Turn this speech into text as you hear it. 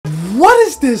What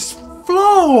is this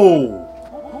flow?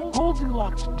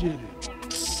 Goldilocks did it.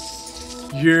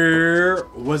 Yeah,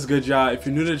 what's good, y'all? If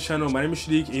you're new to the channel, my name is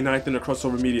Shadiq and you're not acting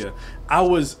KRXOVR Media. I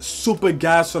was super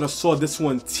gassed when I saw this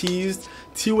one teased.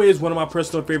 Teeway is one of my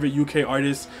personal favorite UK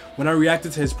artists. When I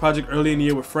reacted to his project early in the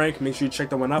year with Frank, make sure you check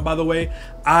that one out, by the way.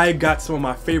 I got some of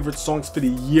my favorite songs for the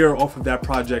year off of that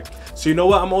project. So you know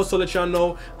what? I'm also let y'all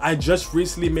know I just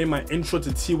recently made my intro to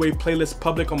Teeway playlist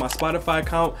public on my Spotify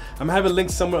account. I'm gonna have a link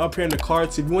somewhere up here in the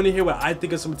card. So if you want to hear what I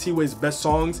think of some of Teeway's best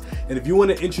songs, and if you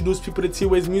want to introduce people to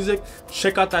Teeway's music,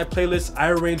 check out that playlist.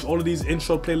 I arranged all of these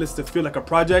intro playlists to feel like a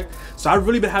project. So I've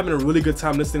really been having a really good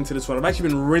time listening to this one. I've actually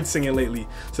been rinsing it lately.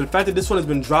 So the fact that this one has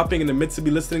been dropping in the midst of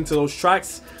me listening to those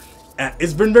tracks,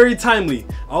 it's been very timely.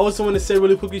 I also want to say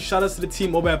really quickly, shout out to the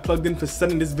team over at Plugged In for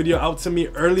sending this video out to me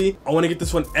early. I want to get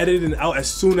this one edited and out as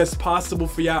soon as possible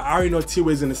for y'all. I already know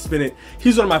Teeway's gonna spin it.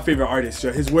 He's one of my favorite artists,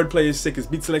 yo. His wordplay is sick, his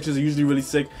beat selections are usually really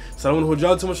sick. So I don't want to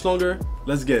hold y'all too much longer.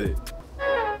 Let's get it.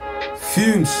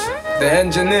 Fumez, the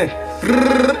engineer.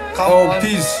 Oh,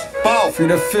 peace. Through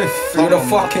the fifth, through the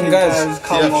fucking guys.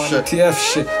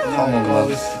 TF shit. Come on,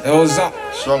 man. It was up.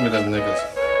 Stronger than niggas.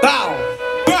 Bow.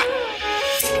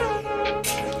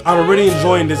 I'm already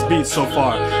enjoying this beat so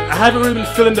far. I haven't really been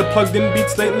feeling the plugged in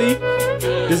beats lately.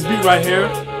 This beat right here,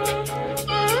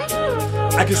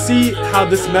 I can see how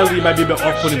this melody might be a bit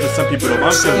off-putting to some people though.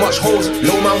 So much holes,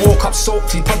 low man woke up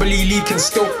soaked, he probably leaking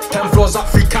still. 10 floors up,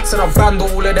 3 cats and a band,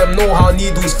 all of them know how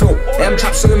needles feel. Them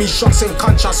chaps swinging me shots in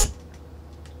conscious.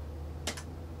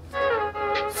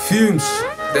 Fumez,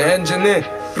 the engineer.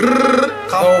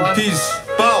 Oh, peace.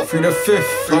 Through the fifth,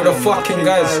 through the fucking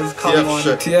guys.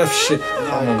 TF shit.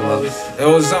 Come on, man. It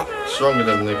was up. Stronger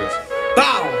than niggas.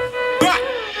 Bow.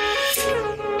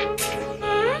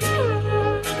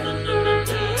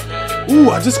 Ooh,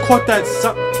 I just caught that.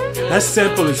 That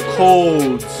sample is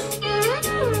cold.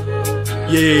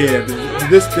 Yeah,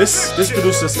 this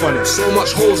producer's funny. So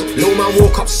much holes, low man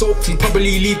woke up soaked, he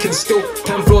probably leaking still.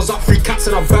 10 floors up, 3 cats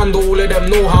and a band, all of them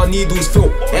know how needles feel.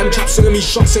 Them chaps swinging me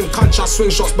shots in cancha, swing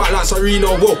shots back like Serena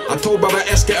will. I told brother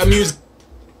S get a music.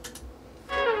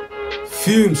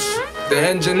 Fumez, the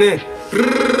engineer.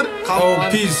 Oh,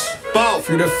 peace.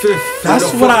 Through the fifth.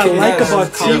 That's what I like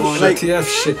about Teeway. Like, TF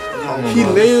shit. he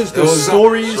layers the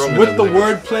stories with the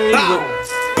wordplay.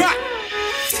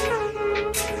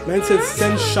 Man said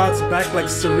send shots back like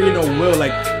Serena will.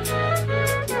 Like,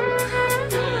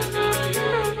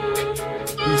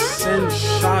 he sends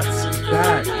shots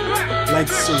back like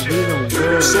Serena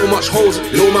will. So much holes,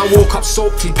 low man woke up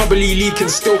soaked, he probably leaking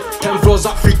still. 10 floors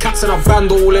up, 3 cats and a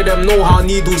band, all of them know how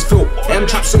needles feel. Them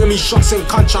chaps swinging me shots in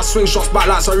cancha, swing shots back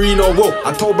like Serena will.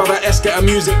 I told brother S get a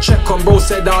music check on, bro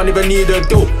said I don't even need a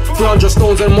deal. 300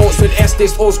 stones and moats with S,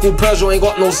 this old school Peugeot ain't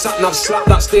got no sat nav. Slap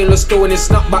that stainless steel in his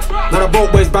snapback. Now the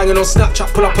broke boys banging on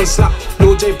Snapchat, pull up and slap.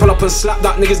 Lil J pull up and slap,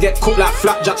 that niggas get cooked like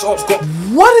flapjacks. Ops got.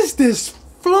 What is this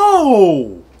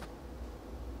flow?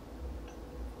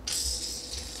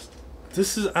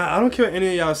 This is, I don't care what any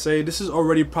of y'all say, this is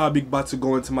already probably about to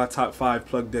go into my top 5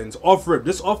 plugged ins. Off rip,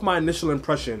 just off my initial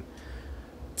impression.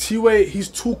 Teeway, he's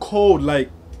too cold.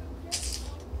 Like,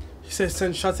 he said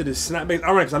send shots to this snapback.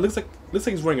 Alright, because it looks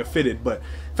like he's wearing a fitted, but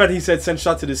in fact he said send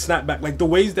shots to this snapback. Like the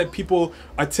ways that people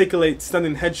articulate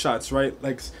stunning headshots, right?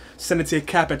 Like send it to your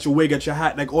cap, at your wig, at your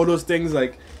hat, like all those things,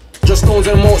 like. Just stones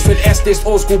and moats with S, this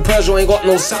old school Peugeot ain't got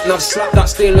no sat nav. Slap that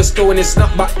stainless steel in his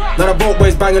snapback. Now the broke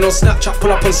boys banging on Snapchat,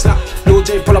 pull up and slap. Lil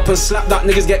J pull up and slap, that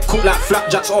niggas get cooked like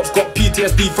flapjacks. Ops got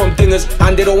PTSD from dingers,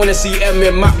 and they don't wanna see M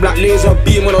in map black. Laser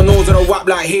beam on the nose of the whap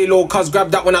like Halo. Cuz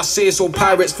grab that when I say so.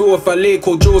 Pirates flew with a lake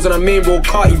or Joe's on the main road.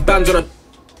 Carty bands on a.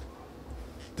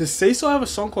 Does Say So have a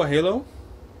song called Halo?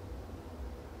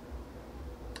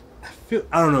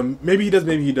 I don't know. Maybe he does,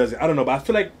 maybe he doesn't. I don't know, but I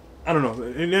feel like, I don't know.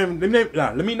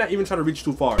 Let me not even try to reach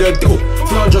too far.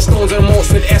 300 stones and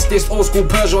moats with S, this old school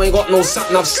Peugeot ain't got no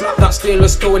sat nav. Slap that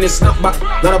stainless steel in his snapback.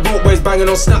 Now the broke boys banging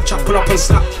on Snapchat, pull up and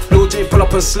slap. Lil J pull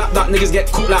up and slap, that niggas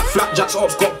get cooked like flapjacks.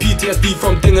 Ops got PTSD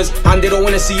from dingers, and they don't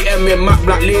wanna see M in map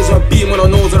black. Laser beam on the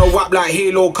nose of the whap like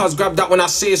Halo. Cuz grab that when I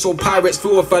say so. Pirates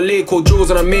flew with a lake or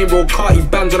Joe's on the main road. Carty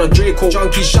bands on a Draco.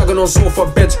 Junkie shagging on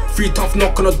sofa beds. 3 tough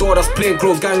knock on the door, that's plain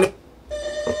clothes gang.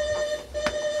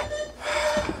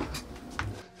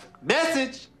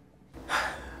 Message.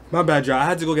 My bad, y'all. I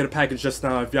had to go get a package just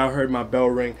now. If y'all heard my bell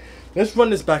ring, let's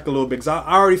run this back a little bit, because I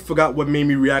already forgot what made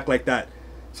me react like that.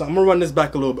 So I'm gonna run this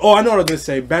back a little bit. Oh, I know what I was gonna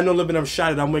say. Bando living up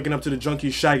shattered. I'm waking up to the junkie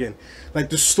shagging.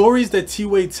 Like the stories that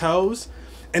Teeway tells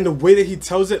and the way that he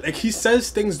tells it, like he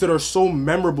says things that are so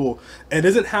memorable. It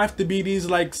doesn't have to be these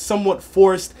like somewhat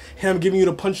forced, hey, I'm giving you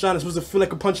the punchline, it's supposed to feel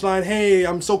like a punchline, hey,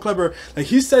 I'm so clever. Like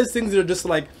he says things that are just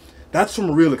like That's from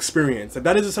a real experience. Like,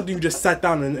 that isn't something you just sat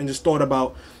down and just thought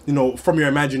about, you know, from your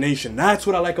imagination. That's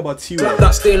what I like about Teeway.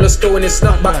 That stainless steel in his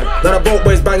snapback. Now the broke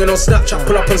boys banging on Snapchat.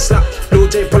 Pull up and slap. Lil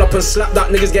J pull up and slap. That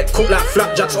niggas get cooked like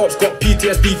flapjacks. Ops got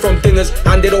PTSD from dingers,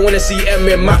 and they don't wanna see M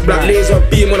in Mac Black. Laser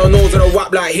beam on the nose of a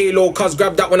whap like Halo. Cuz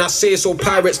grab that when I say so.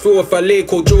 Pirates feel with a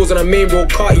Laco. Jaws on the main road.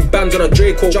 Carty bands on a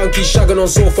Draco. Junkies shagging on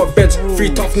sofa beds.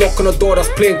 3 tough knock on the door. That's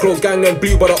plain clothes. Gang them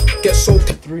blue, but get soaked.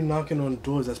 3 knocking on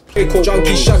doors. That's plain clothes.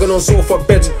 Junkies shagging on sofa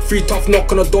beds. 3 tough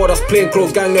knock on the door. That's plain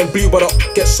clothes. Gang them blue, but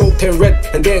get soaked in red.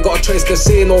 And they ain't got a choice to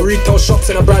say no. Retail shops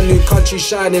in a brand new country,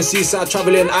 shining seaside,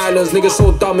 traveling islands. Niggas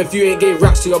so dumb if you ain't gave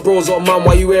racks to your bros or mum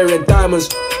while you wearing diamonds.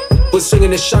 Was swinging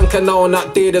this shanker now on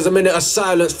that day. There's a minute of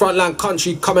silence. Frontline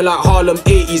country coming like Harlem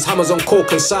 80s. Hammers on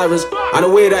coke and sirens. And the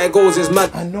way that it goes is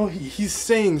mad. I know he's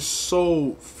saying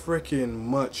so freaking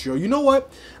much, yo. You know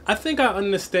what? I think I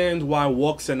understand why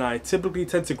Walks and I typically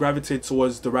tend to gravitate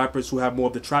towards the rappers who have more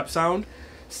of the trap sound.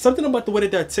 Something about the way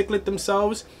that they articulate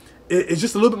themselves. It's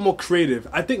just a little bit more creative.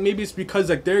 I think maybe it's because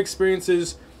like their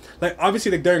experiences, like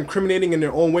obviously like they're incriminating in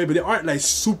their own way, but they aren't like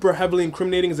super heavily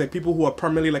incriminating as like people who are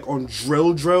primarily like on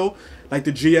drill, like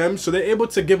the GM. So they're able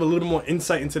to give a little bit more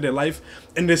insight into their life,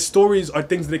 and their stories are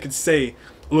things they could say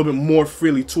a little bit more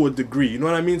freely to a degree. You know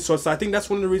what I mean? So I think that's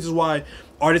one of the reasons why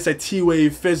artists like Teeway,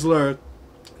 Fizzler,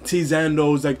 T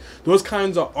Zandos, like those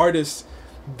kinds of artists,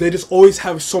 they just always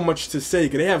have so much to say.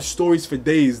 Cause they have stories for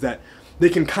days that they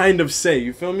can kind of say,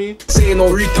 you feel me? Saying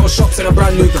no retail shops in a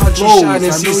brand new country,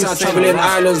 shining seaside, traveling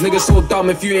islands. Niggas so dumb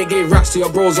if you ain't gave racks to your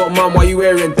bros or mum while you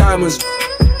wearing diamonds.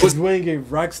 If you ain't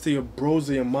gave racks to your bros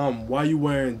or your mom, why you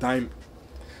wearing diamonds?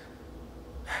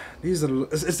 These are,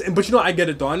 but you know, I get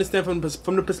it though. I understand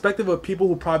from the perspective of people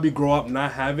who probably grow up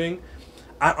not having.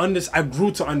 I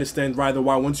grew to understand rather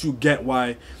why once you get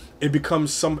why it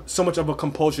becomes so much of a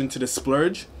compulsion to the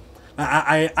splurge.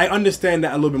 I understand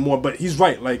that a little bit more, but he's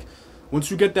right. Like, once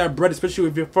you get that bread, especially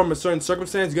if you're from a certain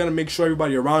circumstance, you gotta make sure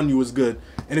everybody around you is good.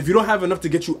 And if you don't have enough to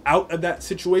get you out of that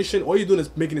situation, all you're doing is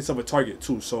making yourself a target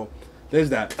too. So there's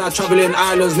that. Traveling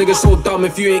islands, niggas so dumb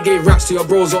if you ain't gave racks to your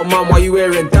bros or mum while you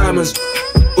wearing diamonds.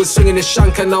 Was swinging this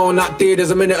shanker now on that day.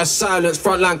 There's a minute of silence.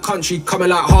 Frontline country coming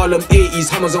like Harlem 80s.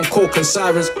 Hammers on coke and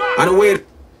sirens. And the way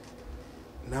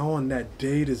now on that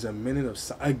day, there's a minute of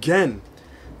again.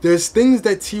 There's things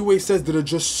that Teeway says that are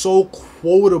just so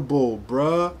quotable,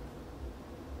 bruh.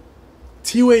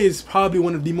 Teeway is probably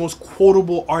one of the most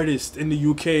quotable artists in the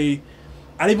UK.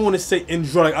 I don't even want to say in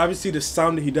drill. Like, obviously the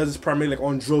sound that he does is primarily like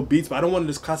on drill beats, but I don't want to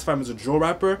just classify him as a drill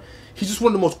rapper. He's just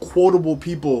one of the most quotable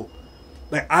people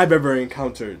like I've ever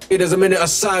encountered. There's a minute of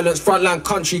silence. Frontline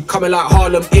country coming like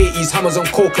Harlem 80s. Hammers on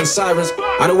coke and sirens.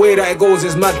 And the way that it goes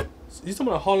is mad. You talking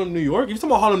about Harlem, New York? If you're talking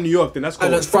about Harlem, New York, then that's cool.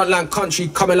 Frontline country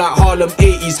coming like Harlem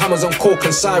 80s. Hammers on coke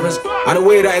and sirens. And the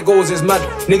way that it goes is mad.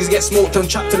 Niggas get smoked and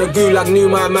trapped in a gulag. Knew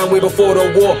my man way before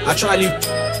the war. I try to leave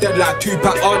dead like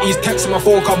Tupac. Aunties texting my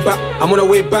phone, come back. I'm on the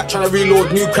way back trying to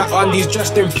reload new crack. Aunties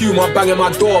dressed in Puma, banging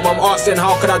my door. Mum asking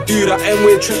how could I do that?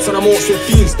 N-way trips on the morts with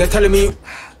fiends. They're telling me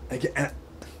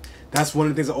that's one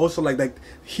of the things I also like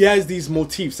he has these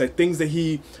motifs, like things that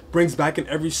he brings back in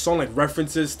every song, like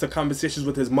references to conversations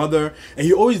with his mother, and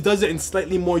he always does it in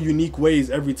slightly more unique ways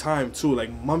every time too.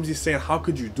 Like Mumsy's saying, how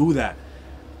could you do that?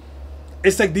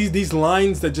 It's like these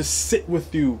lines that just sit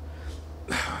with you.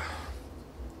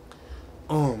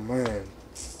 Oh man.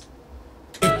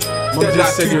 Dead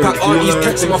like Tupac, aunties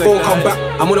texting my phone, come back.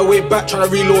 I'm on the way back trying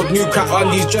to reload new crack.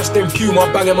 Aunties dressed in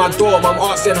Puma, banging my door. Mum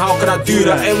asking how could I do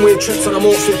that? N-way trips on the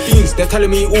morts with fiends. They're telling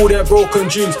me all their broken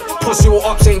dreams. Pussy or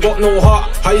ups ain't got no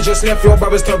heart. How you just left your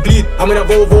brothers to bleed? I'm in a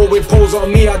Volvo with poles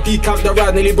on me. I decamped the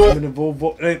ride, nearly broke. I'm in a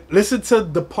Volvo. And listen to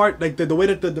the part, like the way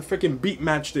that the freaking beat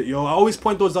matched it, yo. I always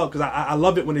point those out because I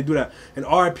love it when they do that. And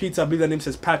RIP to, I believe that name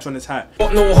says Patch on his hat.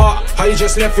 Got no heart. How you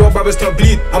just left your brothers to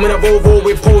bleed? I'm in a Volvo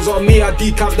with poles on me. I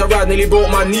decamped the ride, nearly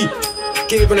broke my knee.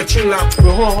 Gave him a chin lap.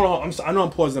 Hold on. I know I'm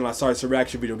pausing a lot. Sorry, it's a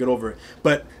reaction video. Get over it.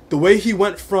 But the way he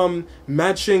went from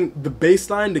matching the bass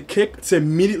line, the kick, to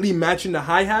immediately matching the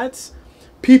hi-hats.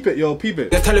 Peep it, yo, peep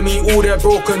it. They're telling me all their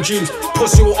broken dreams.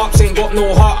 Pussy or ups ain't got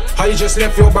no heart. How you just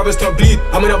left your brothers to bleed?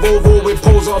 I'm in a Volvo with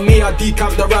poles on me. I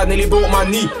decamped the ride, nearly broke my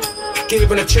knee.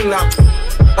 Gave him a chin lap.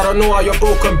 I don't know how you're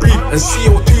broken breathe. And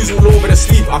CO2's all over the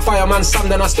sleeve. I fireman Sam,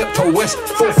 then I stepped to west.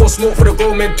 4-4 smoke for the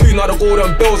grown men too. Now the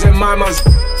golden bells in my man's.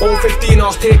 015, I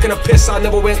was taking a piss. I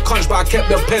never went conch, but I kept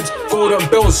the peds. Golden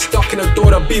bells stuck in the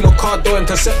door. The beam of car door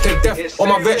intercepted death. On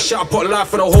my vet shit, I put life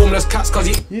for the homeless cats. Cause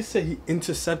You said he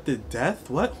intercepted death?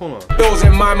 What? Hold on. Bells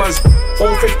in my man's.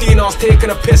 015, I was taking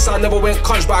a piss. I never went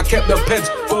conch, but I kept the peds.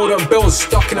 Golden bells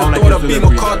stuck in the door. The beam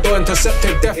of car door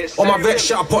intercepted death. On my vet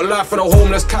shit, I put life for the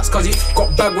homeless cats. Cause he got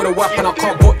got bag with a weapon, I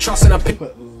can't put trust in a pig.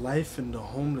 Put life in the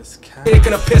homeless cat.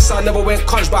 Taking a piss, I never went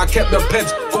conch, but I kept the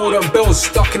pebs. Golden bills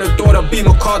stuck in the door, the beam,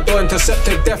 a car door,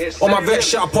 intercepted death. On my vet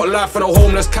shit, I put life in the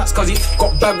homeless cats, cause he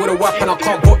got bag with a weapon. I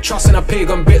can't put trust in a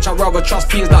pagan bitch, I'd rather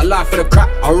trust fiends that lie for the crap.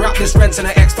 I wrap this rents and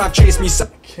the X5 chase me.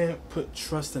 Can't put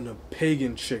trust in a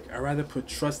pagan chick. I'd rather put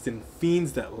trust in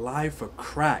fiends that lie for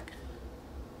crack.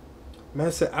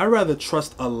 Man said, I'd rather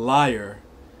trust a liar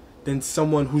than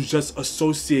someone who's just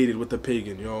associated with the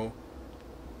pagan, yo.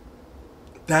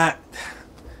 That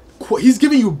he's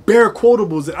giving you bare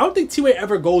quotables. I don't think Teeway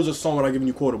ever goes a song without giving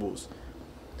you quotables.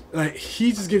 Like,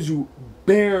 he just gives you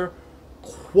bare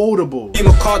quotable.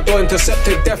 My car door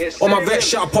intercepted death. On my vet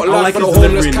shit, I put life for the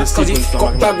homeless cats, cause he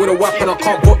got bag with a weapon. I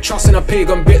can't put trust in a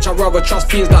pagan bitch, I'd rather trust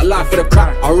fiends that lie for the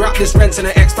crap. I wrap this rents in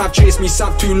the X5 chase me,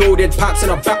 sab 2 loaded pipes in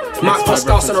a back. Might put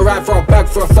scouts on a ride for a bag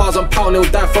for £1,000, they'll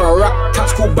die for a rap.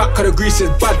 Cats call back cause the grease is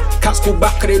bad. Cats call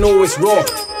back cause they know it's raw.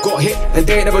 Got hit and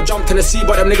they ain't never jumped in the sea,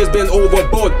 but them niggas been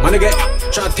overboard. My nigga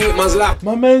try to take man's life.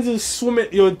 My man's just swimming,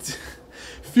 yo.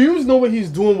 Fumez know what he's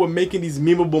doing with making these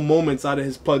memeable moments out of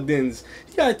his plugged-ins.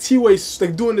 He got Teeway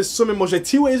like doing this swimming motion. Like,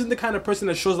 Teeway isn't the kind of person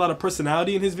that shows a lot of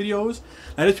personality in his videos.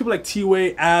 Like, there's people like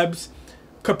Teeway, Abs,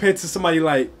 compared to somebody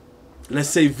like, let's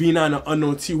say V9 or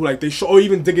Unknown T, who like they show, or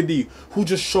even Digga D, who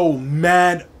just show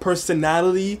mad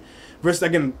personality. Versus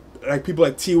again, like people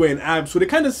like Teeway and Abs, who they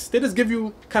just give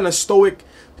you kind of stoic,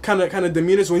 kind of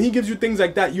demeanor. So when he gives you things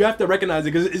like that, you have to recognize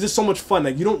it because it's just so much fun.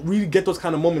 Like, you don't really get those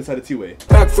kind of moments out of Teeway.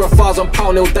 Bag for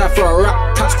 £1,000, they'll die for a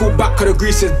rap. Cats call back cause the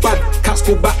grease is bad. Cats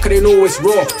call back cause they know it's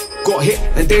raw. Got hit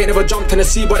and they ain't never jumped in the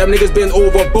sea, but them niggas been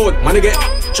overboard. My nigga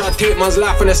try to take man's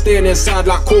life and they're staying inside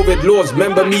like COVID laws.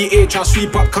 Remember me, I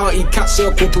sweep up, can't eat cat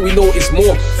circle till we know it's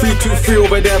more. 3-2-3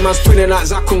 over there, man's twinning like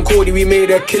Zach and Cody, we made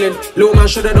a killing. Little man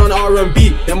should've done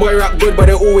R&B. Them boy rap good, but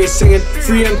they're always singing.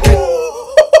 3 and 10.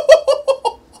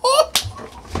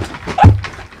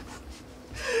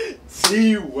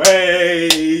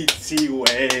 Teeway,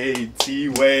 Teeway,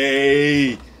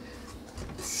 Teeway.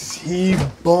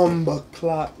 T-bomber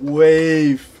clock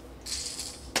wave.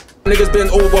 Niggas been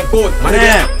overboard. My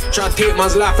nigga try to take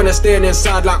man's life and they're staying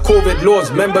inside like COVID laws.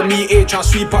 Remember me, try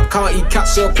sweep up, can't eat cat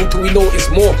circle till we know it's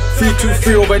more.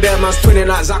 3-2-3 over there, man's twinning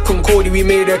like Zach and Cody, we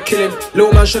made a killing.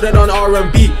 Little man should've done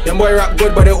R&B. Them boy rap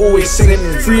good, but they're always singing.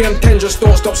 3 and 10 just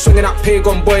don't stop swinging. That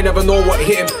pagan boy never know what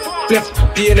hit him.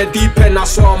 Left D in the deep end, I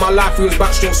saw all my life, he was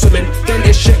backstroke swimming. Then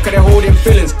this shit cause they're holding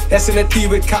feelings. S in the T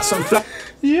with cats and flat.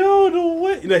 Yo, the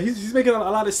way, you know, he's making a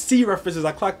lot of C references.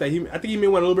 I clocked that. I think he made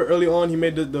one a little bit early on. He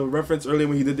made the reference earlier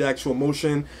when he did the actual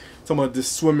motion, talking about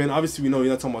this swimming. Obviously, we know you're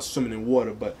not talking about swimming in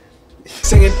water, but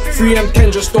singing 3 and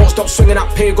 10 just don't stop swinging.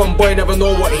 That pagan boy never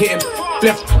know what hit him.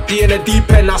 Left D in the deep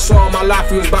end, I saw all my life,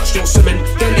 he was backstroke swimming.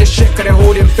 Then this shit cause they're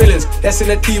holding feelings. S in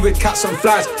the T with cats and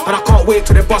flies. And I can't wait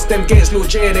till they bust them gates. Lil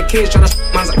J in the cage tryna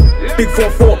man's like big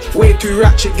 4-4, way too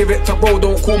ratchet, give it to bro,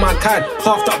 don't call man kind.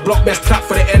 Half that block best clap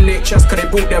for the NHS cause they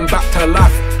brought them back to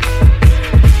life.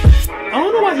 I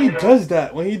don't know why he does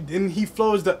that when he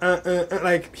flows the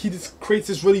like he just creates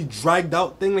this really dragged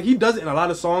out thing. Like, he does it in a lot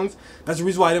of songs. That's the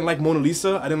reason why I didn't like Mona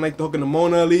Lisa. I didn't like the hook in the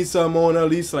Mona Lisa,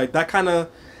 like that kind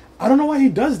of. I don't know why he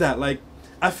does that. Like,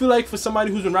 I feel like for somebody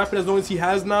who's been rapping as long as he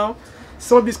has now,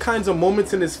 some of these kinds of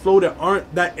moments in his flow that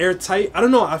aren't that airtight. I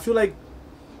don't know. I feel like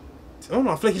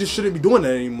he just shouldn't be doing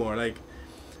that anymore. Like,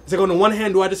 it's like on the one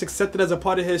hand, do I just accept it as a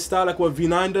part of his style, like what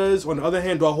V9 does? On the other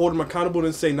hand, do I hold him accountable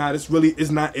and say, nah, this really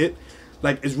is not it?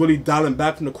 Like, it's really dialing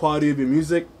back from the quality of your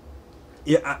music.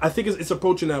 Yeah, I think it's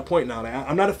approaching that point now. Like,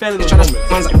 I'm not a fan of those moments.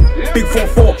 Like, big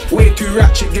 4-4, way too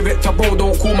ratchet, give it to bro,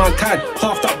 don't call man kind.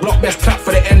 Half that block best clap for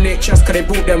the NHS cause they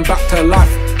brought them back to life.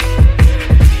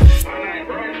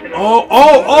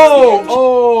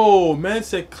 Oh, man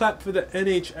said clap for the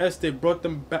NHS, they brought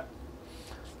them back.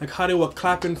 Like how they were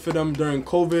clapping for them during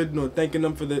COVID, no, thanking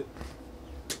them for the.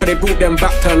 They brought them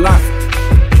back to life.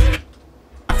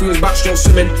 He was backstroke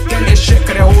swimming. Then this shit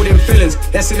cause they're holding feelings.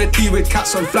 S in the T with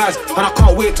cats and flies. And I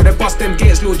can't wait till they bust them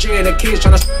gates. Lil J in the cage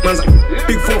tryna man's like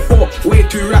big 4-4, way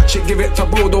too ratchet, give it to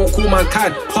bro, don't call man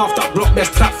kind. Half that block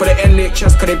best clap for the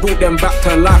NHS cause they brought them back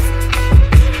to life.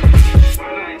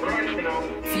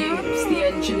 Fumez, the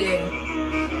engineer.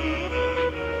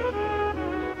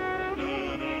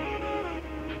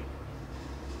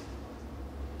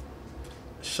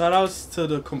 Shoutouts to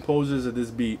the composers of this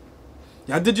beat.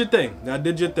 Y'all did your thing. Y'all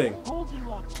did your thing.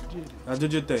 Y'all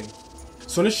did your thing.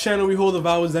 So on this channel, we hold the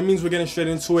vowels. That means we're getting straight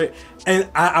into it. And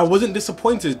I wasn't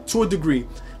disappointed to a degree.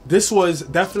 This was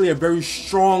definitely a very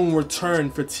strong return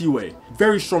for Teeway.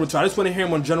 Very strong return. I just want to hear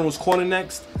him on General's Corner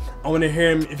next. I want to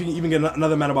hear him, if he can even get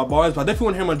another Man About Bars, but I definitely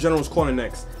want to hear him on General's Corner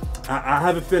next. I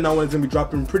have a feeling that one's gonna be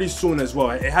dropping pretty soon as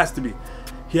well. It has to be.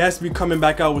 He has to be coming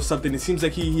back out with something. It seems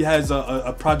like he has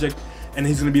a project, and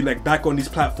he's gonna be like back on these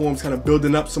platforms, kind of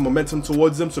building up some momentum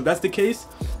towards them. So if that's the case,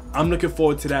 I'm looking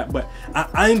forward to that. But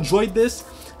I enjoyed this.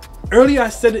 Earlier I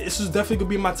said this was definitely gonna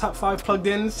be my top 5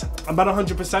 plugged-ins. I'm about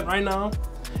 100% right now.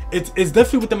 It's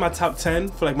definitely within my top 10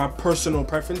 for like my personal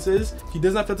preferences. He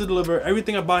doesn't have to deliver.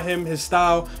 Everything about him, his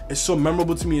style is so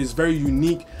memorable to me. It's very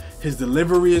unique. His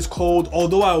delivery is cold.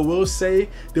 Although I will say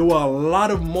there were a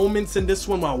lot of moments in this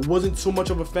one where I wasn't too much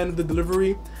of a fan of the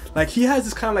delivery. Like he has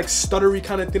this kind of like stuttery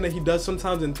kind of thing that he does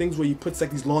sometimes, and things where he puts like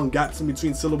these long gaps in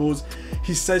between syllables.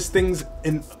 He says things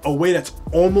in a way that's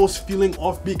almost feeling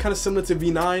offbeat, kind of similar to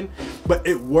V9, but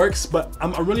it works. But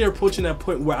I'm really approaching that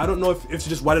point where I don't know if to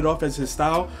just write it off as his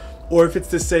style, or if it's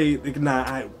to say like,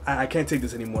 nah, I can't take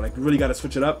this anymore. Like, you really gotta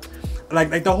switch it up.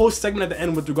 Like the whole segment at the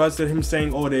end with regards to him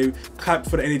saying, oh, they clapped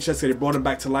for the NHS, so they brought him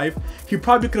back to life. He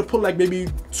probably could have put like maybe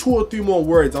 2 or 3 more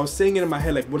words. I was saying it in my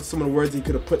head, like what are some of the words he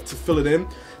could have put to fill it in,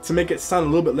 to make it sound a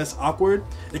little bit less awkward.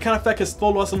 It kind of felt like his flow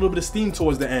lost a little bit of steam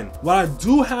towards the end. While I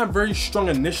do have very strong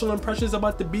initial impressions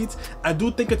about the beats, I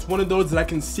do think it's one of those that I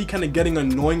can see kind of getting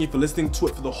annoying if you're listening to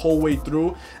it for the whole way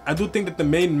through. I do think that the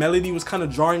main melody was kind of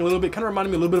jarring a little bit, kind of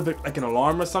reminded me a little bit of like an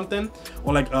alarm or something,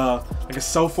 or like a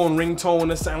cell phone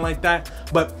ringtone or something like that.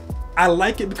 But I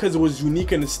like it because it was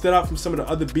unique and it stood out from some of the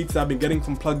other beats that I've been getting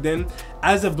from Plugged In.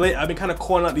 As of late, I've been kind of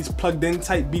calling out these Plugged In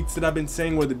type beats that I've been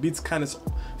saying, where the beats kind of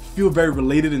feel very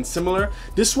related and similar.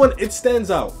 This one, it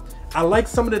stands out. I like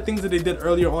some of the things that they did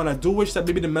earlier on. I do wish that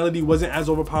maybe the melody wasn't as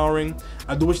overpowering.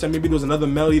 I do wish that maybe there was another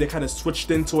melody that kind of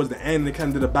switched in towards the end. They kind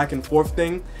of did a back and forth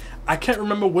thing. I can't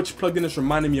remember which plugin this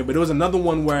reminded me of, but there was another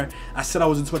one where I said I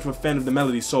wasn't too much of a fan of the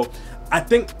melody. So I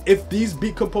think if these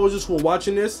beat composers who are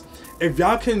watching this, if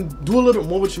y'all can do a little bit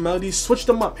more with your melodies, switch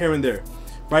them up here and there.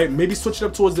 Right? Maybe switch it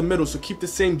up towards the middle, so keep the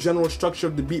same general structure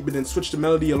of the beat, but then switch the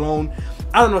melody alone.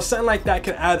 I don't know, something like that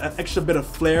can add an extra bit of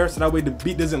flair, so that way the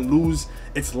beat doesn't lose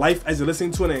its life as you're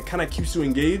listening to it, and it kind of keeps you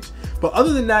engaged. But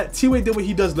other than that, Teeway did what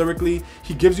he does lyrically.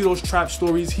 He gives you those trap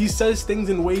stories. He says things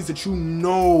in ways that you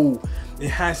know it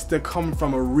has to come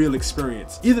from a real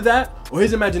experience. Either that, or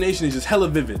his imagination is just hella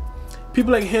vivid.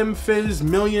 People like him, Fizz,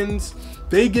 Millions,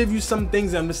 they give you some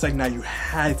things that I'm just like, nah, you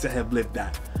had to have lived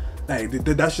that. Like,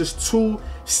 that's just too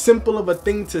simple of a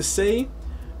thing to say,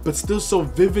 but still so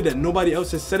vivid that nobody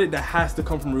else has said it. That has to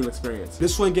come from real experience.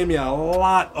 This one gave me a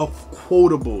lot of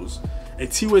quotables. And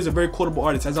Teeway is a very quotable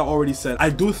artist, as I already said. I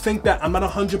do think that I'm not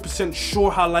 100%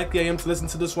 sure how likely I am to listen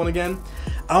to this one again.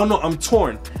 I don't know, I'm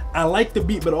torn. I like the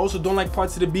beat, but I also don't like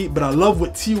parts of the beat. But I love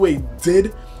what Teeway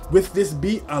did with this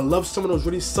beat. I love some of those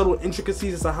really subtle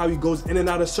intricacies as to how he goes in and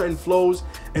out of certain flows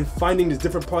and finding these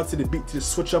different parts of the beat to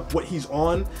just switch up what he's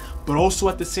on. But also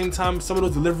at the same time, some of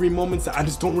those delivery moments that I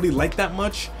just don't really like that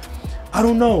much. I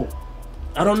don't know.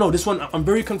 This one, I'm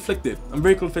very conflicted.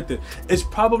 It's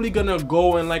probably gonna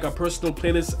go in like a personal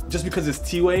playlist just because it's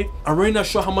Teeway. I'm really not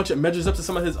sure how much it measures up to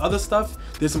some of his other stuff.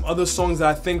 There's some other songs that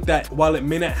I think that while it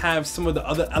may not have some of the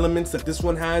other elements that this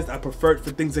one has, I prefer it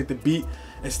for things like the beat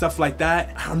and stuff like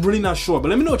that. I'm really not sure, but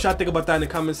let me know what y'all think about that in the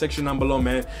comment section down below,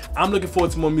 man. I'm looking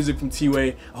forward to more music from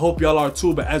Teeway. I hope y'all are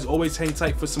too, but as always, hang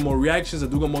tight for some more reactions. I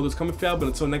do got more of those coming for y'all, but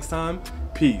until next time,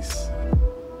 peace.